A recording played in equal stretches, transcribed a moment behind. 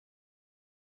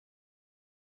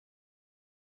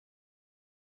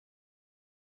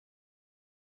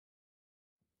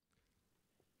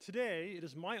Today, it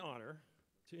is my honor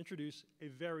to introduce a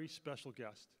very special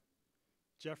guest,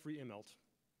 Jeffrey Immelt.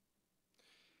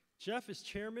 Jeff is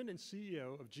chairman and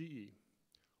CEO of GE,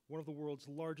 one of the world's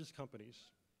largest companies.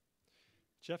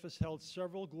 Jeff has held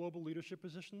several global leadership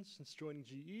positions since joining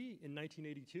GE in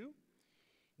 1982,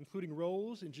 including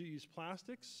roles in GE's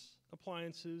plastics,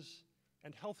 appliances,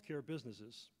 and healthcare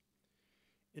businesses.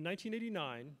 In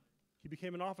 1989, he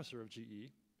became an officer of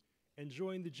GE and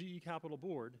joined the GE Capital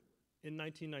Board in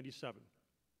 1997.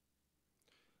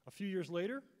 A few years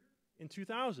later, in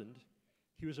 2000,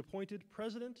 he was appointed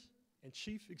President and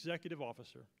Chief Executive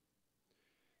Officer.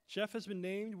 Jeff has been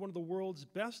named one of the world's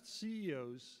best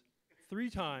CEOs 3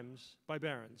 times by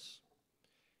Barron's.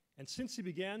 And since he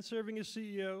began serving as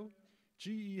CEO,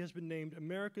 GE has been named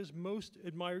America's most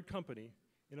admired company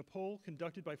in a poll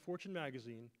conducted by Fortune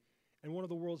magazine and one of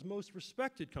the world's most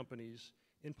respected companies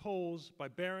in polls by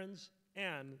Barron's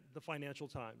and the Financial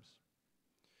Times.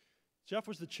 Jeff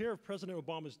was the chair of President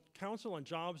Obama's Council on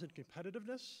Jobs and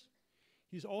Competitiveness.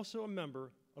 He's also a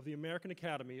member of the American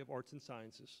Academy of Arts and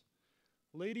Sciences.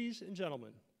 Ladies and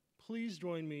gentlemen, please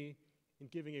join me in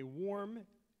giving a warm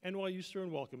NYU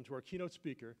Stern welcome to our keynote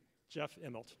speaker, Jeff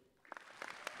Immelt.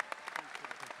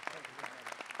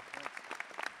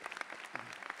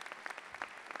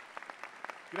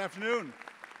 Good afternoon.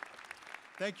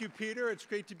 Thank you, Peter. It's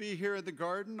great to be here in the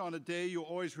Garden on a day you'll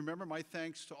always remember. My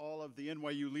thanks to all of the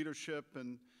NYU leadership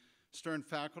and Stern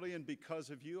faculty, and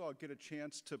because of you, I'll get a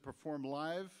chance to perform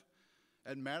live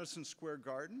at Madison Square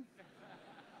Garden,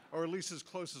 or at least as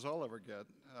close as I'll ever get.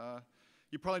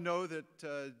 You probably know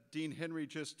that Dean Henry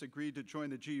just agreed to join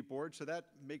the GE board, so that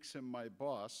makes him my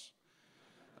boss.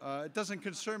 It doesn't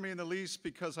concern me in the least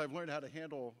because I've learned how to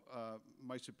handle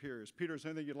my superiors. Peter, is there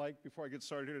anything you'd like before I get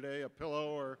started here today? A pillow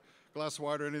or a glass of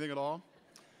water, anything at all?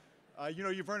 You know,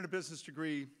 you've earned a business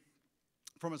degree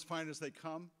from as fine as they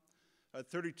come.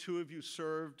 32 of you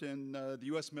served in the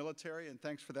U.S. military, and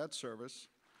thanks for that service.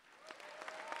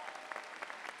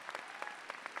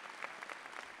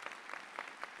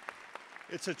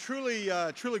 It's a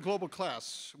truly global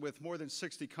class with more than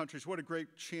 60 countries. What a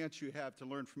great chance you have to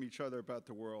learn from each other about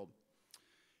the world.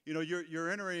 You know,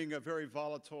 you're entering a very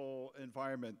volatile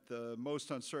environment, the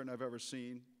most uncertain I've ever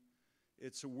seen.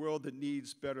 It's a world that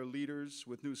needs better leaders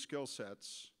with new skill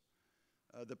sets.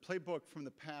 The playbook from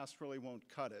the past really won't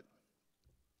cut it.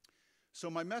 So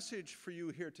my message for you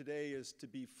here today is to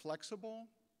be flexible,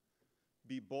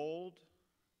 be bold,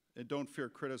 and don't fear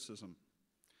criticism.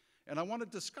 And I want to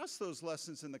discuss those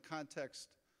lessons in the context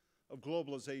of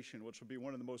globalization, which will be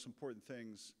one of the most important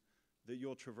things that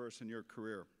you'll traverse in your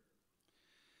career.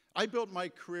 I built my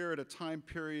career at a time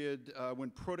period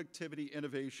when productivity,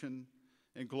 innovation,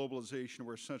 and globalization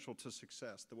were essential to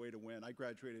success, the way to win. I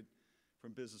graduated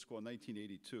from business school in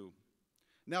 1982.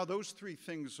 Now those 3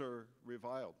 things are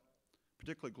reviled,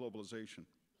 particularly globalization.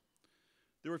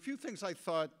 There were a few things I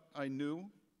thought I knew: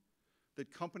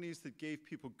 that companies that gave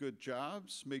people good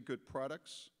jobs, made good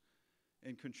products,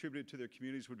 and contributed to their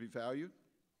communities would be valued.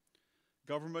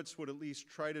 Governments would at least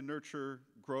try to nurture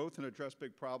growth and address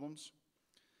big problems.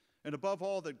 And above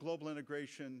all, that global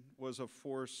integration was a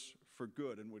force for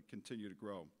good and would continue to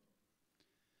grow.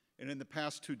 And in the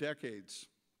past 2 decades,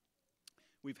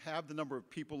 we've halved the number of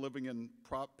people living in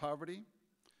poverty.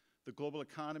 The global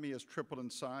economy has tripled in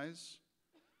size.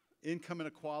 Income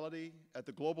inequality at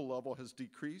the global level has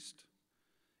decreased.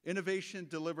 Innovation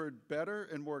delivered better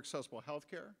and more accessible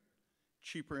healthcare,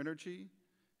 cheaper energy,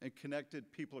 and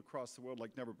connected people across the world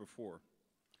like never before.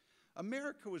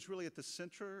 America was really at the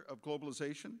center of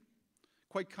globalization,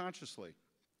 quite consciously.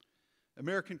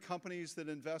 American companies that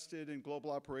invested in global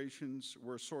operations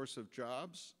were a source of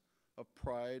jobs, of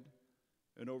pride,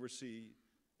 and overseas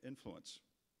influence.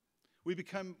 We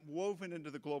become woven into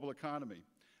the global economy.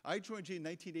 I joined GE in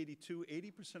 1982.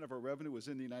 80% of our revenue was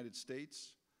in the United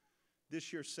States.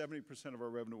 This year, 70% of our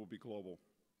revenue will be global.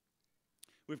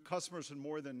 We have customers in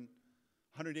more than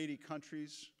 180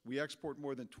 countries. We export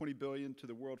more than $20 billion to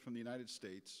the world from the United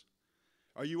States.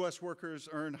 Our U.S. workers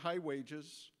earn high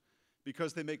wages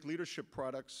because they make leadership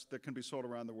products that can be sold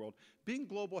around the world. Being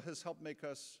global has helped make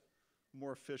us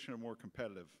more efficient and more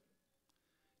competitive.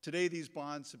 Today, these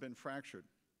bonds have been fractured.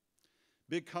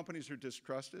 Big companies are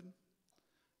distrusted.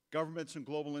 Governments and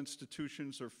global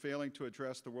institutions are failing to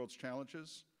address the world's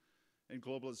challenges, and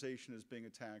globalization is being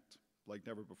attacked like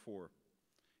never before.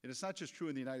 And it's not just true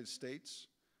in the United States,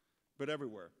 but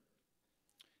everywhere.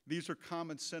 These are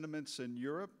common sentiments in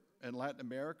Europe and Latin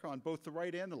America on both the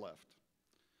right and the left.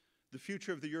 The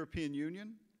future of the European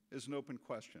Union is an open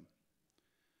question.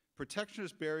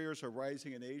 Protectionist barriers are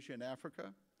rising in Asia and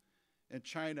Africa, and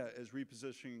China is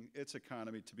repositioning its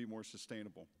economy to be more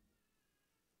sustainable.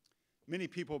 Many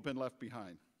people have been left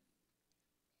behind.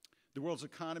 The world's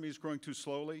economy is growing too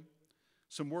slowly.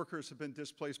 Some workers have been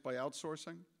displaced by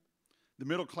outsourcing. The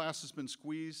middle class has been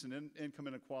squeezed, and income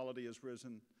inequality has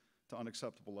risen to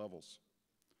unacceptable levels.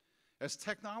 As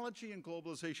technology and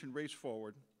globalization race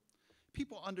forward,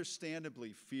 people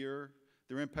understandably fear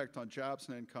their impact on jobs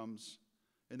and incomes,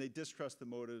 and they distrust the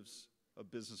motives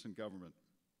of business and government.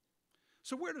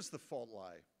 So where does the fault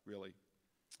lie, really?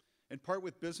 In part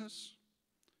with business.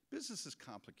 Business is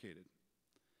complicated.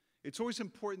 It's always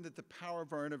important that the power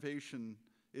of our innovation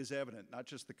is evident, not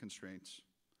just the constraints.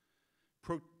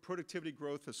 Productivity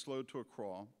growth has slowed to a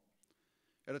crawl.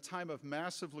 At a time of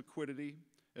massive liquidity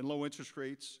and low interest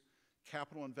rates,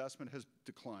 capital investment has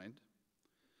declined.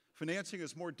 Financing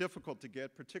is more difficult to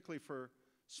get, particularly for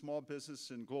small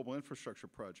business and global infrastructure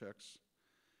projects.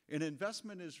 And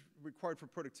investment is required for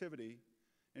productivity,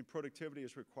 and productivity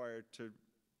is required to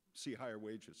see higher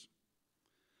wages.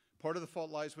 Part of the fault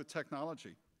lies with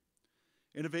technology.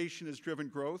 Innovation has driven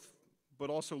growth, but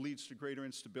also leads to greater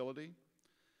instability.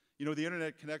 You know, the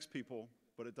internet connects people,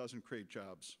 but it doesn't create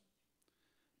jobs.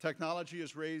 Technology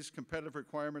has raised competitive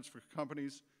requirements for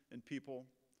companies and people,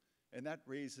 and that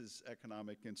raises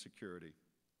economic insecurity.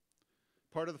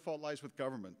 Part of the fault lies with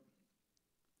government.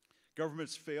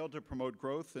 Governments fail to promote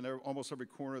growth in almost every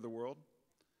corner of the world.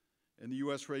 In the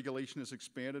US, regulation has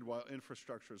expanded while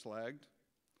infrastructure has lagged.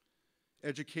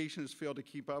 Education has failed to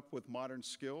keep up with modern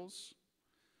skills.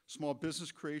 Small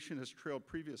business creation has trailed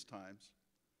previous times.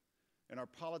 And our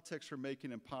politics are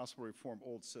making it impossible to reform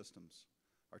old systems.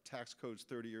 Our tax code's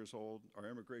 30 years old, our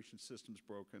immigration system's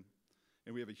broken,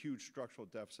 and we have a huge structural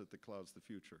deficit that clouds the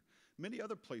future. Many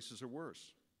other places are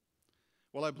worse.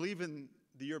 While I believe in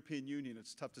the European Union,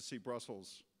 it's tough to see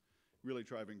Brussels really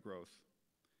driving growth.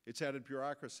 It's added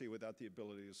bureaucracy without the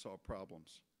ability to solve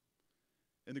problems.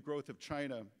 And the growth of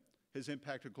China has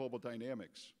impacted global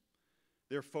dynamics.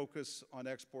 Their focus on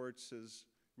exports has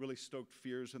really stoked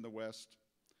fears in the West,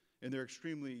 and they're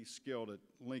extremely skilled at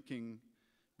linking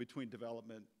between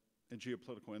development and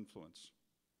geopolitical influence.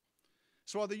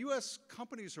 So while the US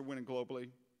companies are winning globally,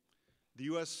 the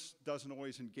US doesn't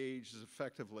always engage as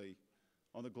effectively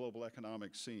on the global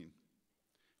economic scene.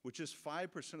 With just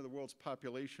 5% of the world's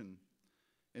population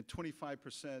and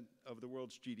 25% of the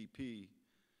world's GDP,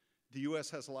 the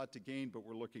US has a lot to gain, but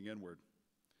we're looking inward.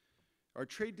 Our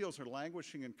trade deals are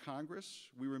languishing in Congress.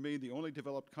 We remain the only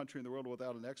developed country in the world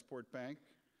without an export bank,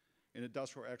 and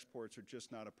industrial exports are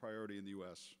just not a priority in the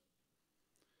US.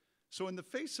 So in the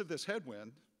face of this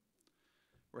headwind,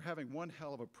 we're having one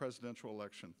hell of a presidential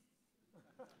election.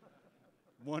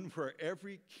 One where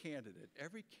every candidate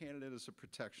is a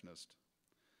protectionist.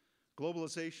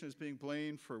 Globalization is being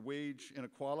blamed for wage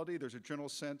inequality. There's a general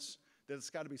sense that it's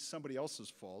got to be somebody else's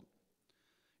fault,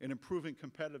 and improving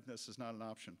competitiveness is not an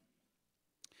option.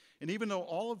 And even though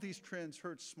all of these trends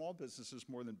hurt small businesses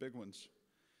more than big ones,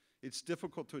 it's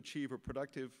difficult to achieve a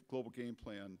productive global game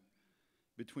plan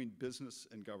between business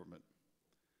and government.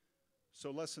 So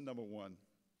lesson number one,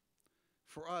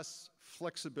 for us,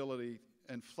 flexibility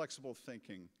and flexible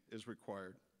thinking is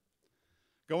required.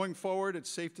 Going forward, it's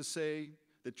safe to say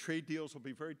that trade deals will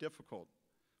be very difficult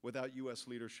without US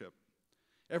leadership.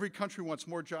 Every country wants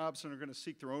more jobs and are going to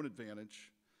seek their own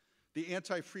advantage. The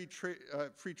anti-free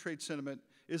trade sentiment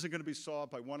isn't going to be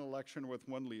solved by one election or with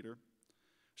one leader.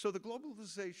 So the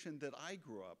globalization that I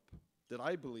grew up, that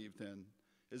I believed in,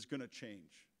 is going to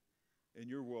change. And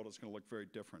your world is going to look very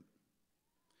different.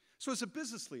 So as a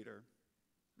business leader,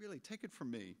 really, take it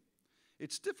from me,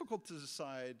 it's difficult to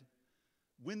decide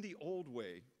when the old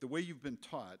way, the way you've been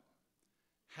taught,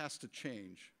 has to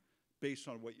change based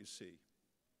on what you see.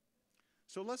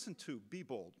 So lesson two, be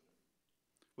bold.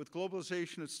 With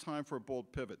globalization, it's time for a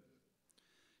bold pivot.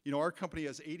 You know, our company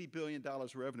has $80 billion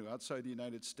of revenue outside the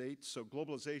United States, so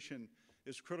globalization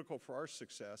is critical for our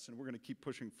success, and we're going to keep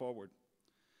pushing forward.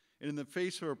 And in the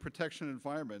face of a protection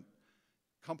environment,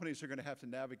 companies are going to have to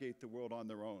navigate the world on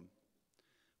their own.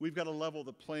 We've got to level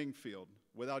the playing field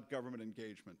without government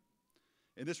engagement.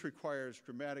 And this requires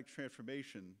dramatic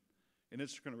transformation, and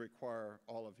it's going to require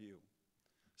all of you.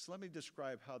 So let me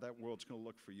describe how that world's going to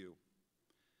look for you.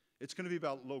 It's going to be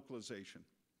about localization.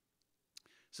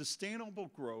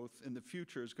 Sustainable growth in the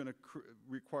future is going to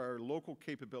require local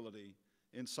capability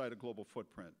inside a global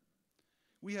footprint.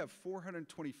 We have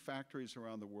 420 factories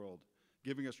around the world,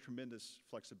 giving us tremendous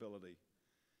flexibility.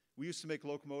 We used to make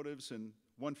locomotives in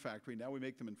one factory, now we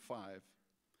make them in 5.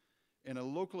 And a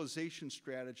localization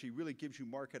strategy really gives you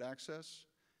market access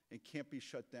and can't be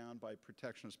shut down by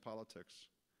protectionist politics.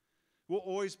 We'll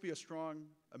always be a strong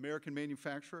American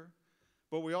manufacturer,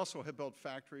 But we also have built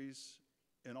factories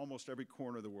in almost every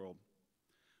corner of the world.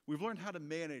 We've learned how to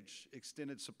manage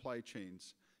extended supply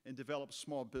chains and develop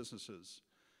small businesses.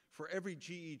 For every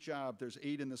GE job, there's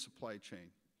 8 in the supply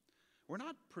chain. We're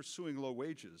not pursuing low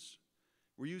wages.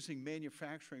 We're using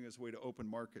manufacturing as a way to open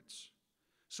markets.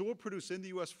 So we'll produce in the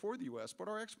US for the US, but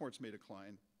our exports may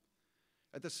decline.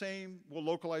 At the same, we'll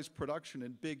localize production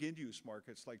in big end-use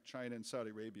markets like China and Saudi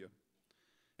Arabia.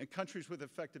 And countries with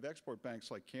effective export banks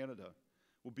like Canada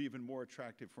will be even more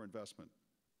attractive for investment.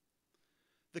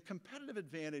 The competitive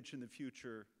advantage in the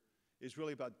future is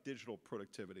really about digital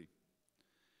productivity.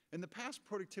 In the past,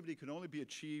 productivity could only be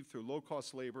achieved through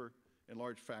low-cost labor and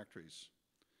large factories.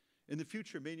 In the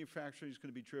future, manufacturing is going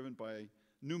to be driven by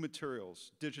new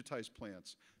materials, digitized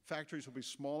plants. Factories will be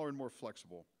smaller and more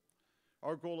flexible.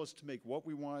 Our goal is to make what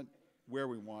we want, where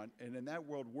we want, and in that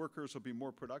world, workers will be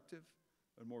more productive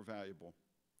and more valuable.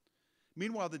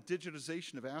 Meanwhile, the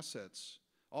digitization of assets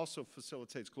also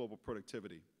facilitates global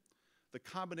productivity. The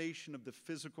combination of the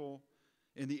physical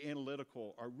and the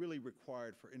analytical are really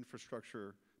required for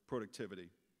infrastructure productivity.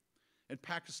 In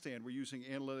Pakistan, we're using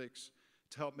analytics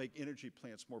to help make energy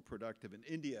plants more productive. In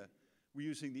India, we're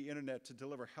using the internet to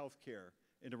deliver healthcare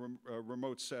into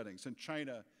remote settings. In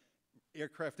China,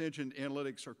 aircraft engine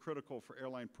analytics are critical for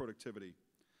airline productivity.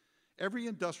 Every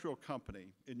industrial company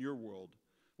in your world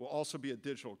will also be a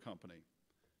digital company,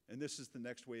 and this is the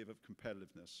next wave of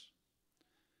competitiveness.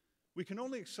 We can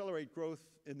only accelerate growth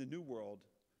in the new world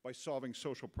by solving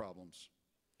social problems.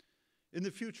 In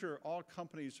the future, all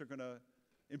companies are going to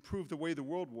improve the way the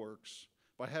world works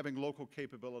by having local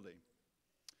capability.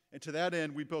 And to that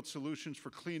end, we built solutions for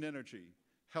clean energy,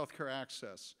 healthcare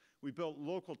access. We built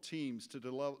local teams to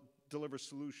deliver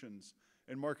solutions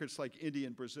in markets like India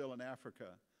and Brazil and Africa.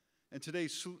 And today,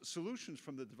 solutions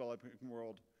from the developing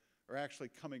world are actually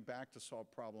coming back to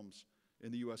solve problems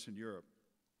in the US and Europe.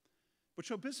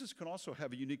 But business can also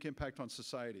have a unique impact on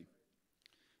society.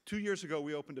 2 years ago,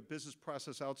 we opened a business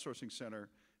process outsourcing center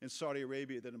in Saudi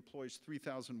Arabia that employs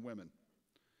 3,000 women.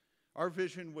 Our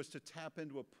vision was to tap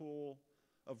into a pool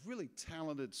of really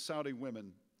talented Saudi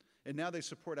women, and now they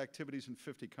support activities in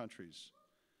 50 countries.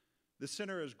 The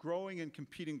center is growing and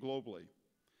competing globally.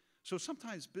 So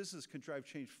sometimes business can drive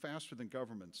change faster than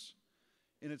governments,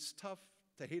 and it's tough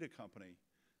to hate a company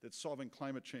that's solving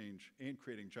climate change and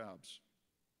creating jobs.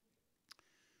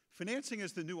 Financing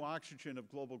is the new oxygen of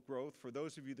global growth. For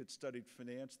those of you that studied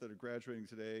finance that are graduating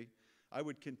today, I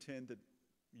would contend that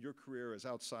your career is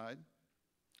outside.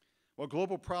 While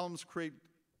global problems create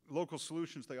local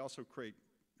solutions, they also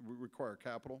require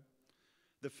capital.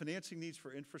 The financing needs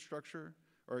for infrastructure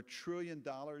are $1 trillion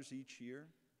each year.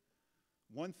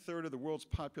 1/3 of the world's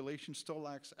population still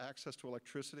lacks access to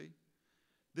electricity.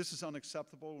 This is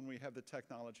unacceptable when we have the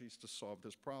technologies to solve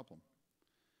this problem.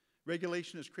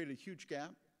 Regulation has created a huge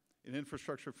gap in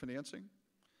infrastructure financing,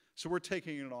 so we're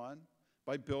taking it on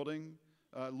by building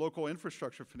local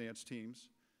infrastructure finance teams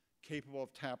capable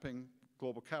of tapping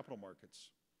global capital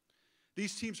markets.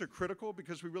 These teams are critical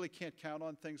because we really can't count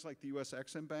on things like the US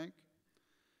Exim Bank.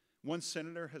 One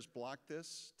senator has blocked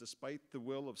this despite the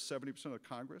will of 70% of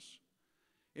Congress,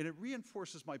 and it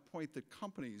reinforces my point that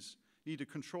companies need to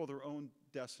control their own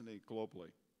destiny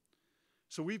globally.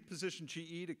 So we've positioned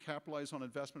GE to capitalize on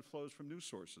investment flows from new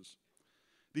sources.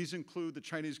 These include the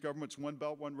Chinese government's One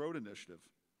Belt, One Road initiative,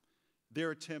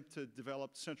 their attempt to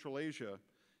develop Central Asia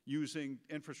using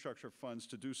infrastructure funds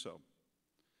to do so.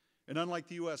 And unlike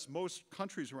the US, most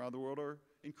countries around the world are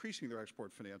increasing their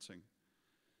export financing.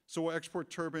 So we'll export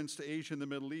turbines to Asia and the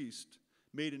Middle East,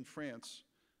 made in France,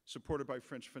 supported by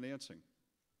French financing.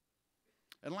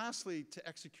 And lastly, to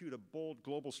execute a bold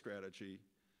global strategy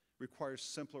requires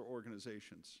simpler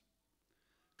organizations.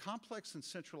 Complex and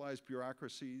centralized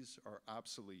bureaucracies are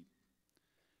obsolete.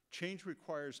 Change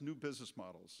requires new business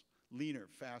models, leaner,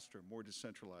 faster, more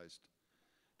decentralized.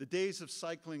 The days of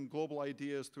cycling global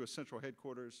ideas through a central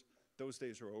headquarters, those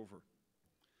days are over.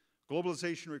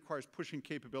 Globalization requires pushing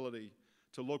capability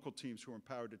to local teams who are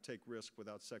empowered to take risk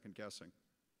without second guessing.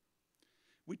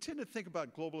 We tend to think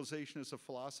about globalization as a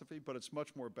philosophy, but it's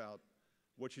much more about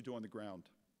what you do on the ground.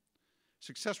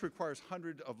 Success requires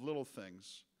hundreds of little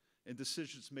things and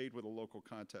decisions made with a local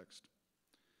context.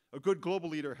 A good global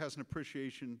leader has an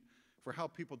appreciation for how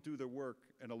people do their work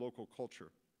in a local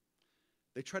culture.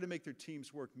 They try to make their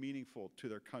team's work meaningful to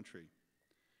their country,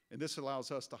 and this allows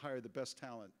us to hire the best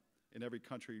talent in every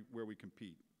country where we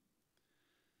compete.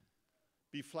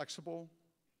 Be flexible,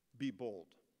 be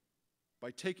bold. By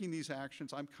taking these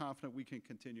actions, I'm confident we can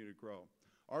continue to grow.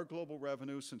 Our global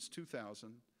revenue since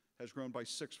 2000 has grown by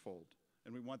 6-fold,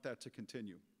 and we want that to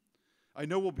continue. I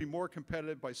know we'll be more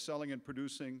competitive by selling and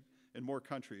producing in more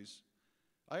countries,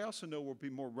 I also know we'll be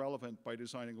more relevant by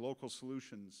designing local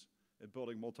solutions and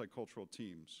building multicultural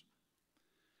teams.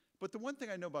 But the one thing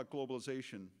I know about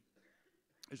globalization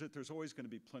is that there's always going to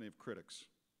be plenty of critics.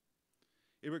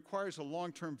 It requires a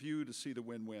long-term view to see the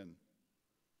win-win.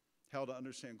 How to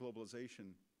understand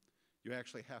globalization, you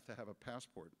actually have to have a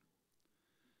passport.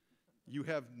 You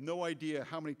have no idea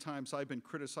how many times I've been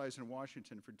criticized in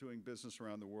Washington for doing business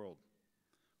around the world.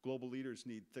 Global leaders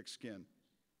need thick skin.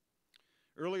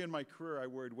 Early in my career, I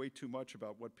worried way too much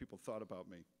about what people thought about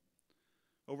me.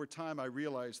 Over time, I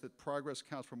realized that progress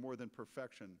counts for more than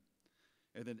perfection,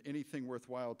 and that anything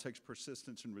worthwhile takes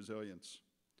persistence and resilience.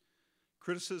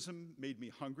 Criticism made me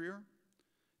hungrier,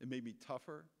 it made me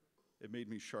tougher, it made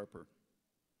me sharper.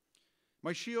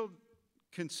 My shield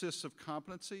consists of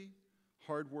competency,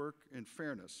 hard work, and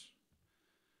fairness.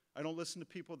 I don't listen to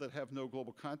people that have no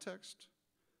global context,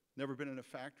 never been in a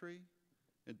factory,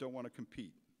 and don't want to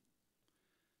compete.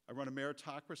 I run a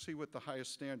meritocracy with the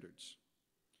highest standards.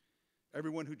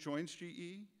 Everyone who joins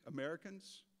GE,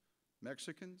 Americans,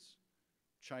 Mexicans,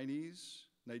 Chinese,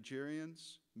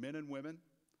 Nigerians, men and women,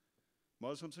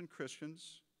 Muslims and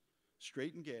Christians,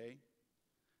 straight and gay,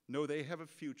 know they have a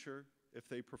future if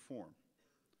they perform.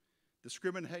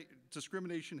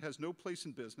 Discrimination has no place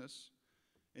in business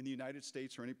in the United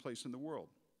States or any place in the world.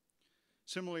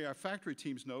 Similarly, our factory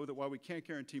teams know that while we can't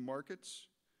guarantee markets,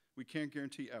 we can't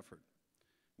guarantee effort.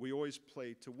 We always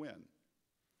play to win.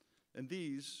 And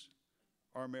these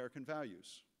are American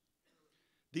values.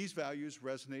 These values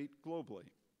resonate globally.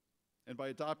 And by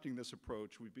adopting this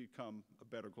approach, we become a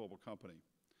better global company.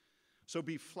 So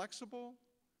be flexible,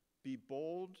 be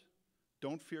bold,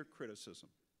 don't fear criticism.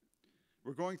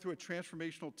 We're going through a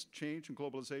transformational change in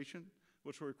globalization,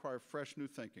 which will require fresh new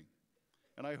thinking.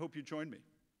 And I hope you join me.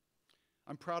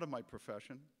 I'm proud of my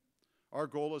profession. Our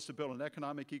goal is to build an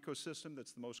economic ecosystem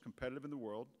that's the most competitive in the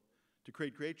world, to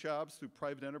create great jobs through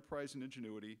private enterprise and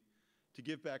ingenuity, to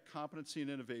give back competency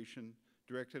and innovation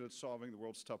directed at solving the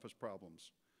world's toughest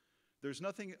problems. There's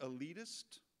nothing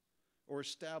elitist or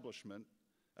establishment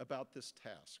about this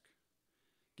task.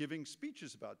 Giving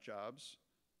speeches about jobs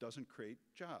doesn't create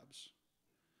jobs.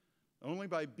 Only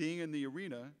by being in the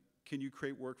arena can you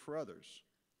create work for others.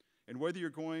 And whether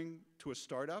you're going to a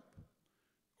startup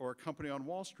or a company on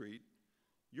Wall Street,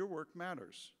 your work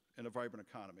matters in a vibrant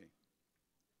economy.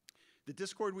 The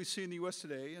discord we see in the US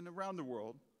today and around the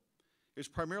world is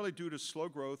primarily due to slow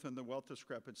growth and the wealth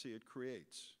discrepancy it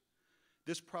creates.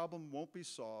 This problem won't be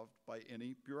solved by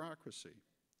any bureaucracy.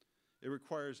 It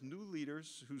requires new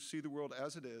leaders who see the world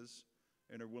as it is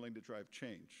and are willing to drive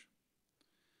change.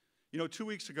 You know, 2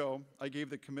 weeks ago, I gave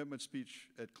the commitment speech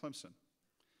at Clemson.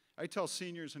 I tell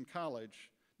seniors in college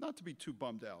not to be too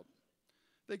bummed out.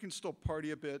 They can still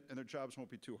party a bit and their jobs won't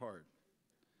be too hard.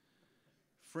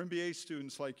 For MBA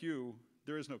students like you,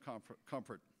 there is no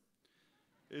comfort.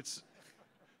 It's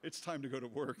time to go to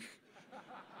work.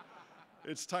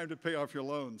 It's time to pay off your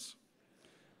loans.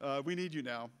 We need you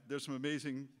now. There's some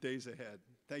amazing days ahead.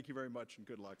 Thank you very much and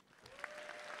good luck.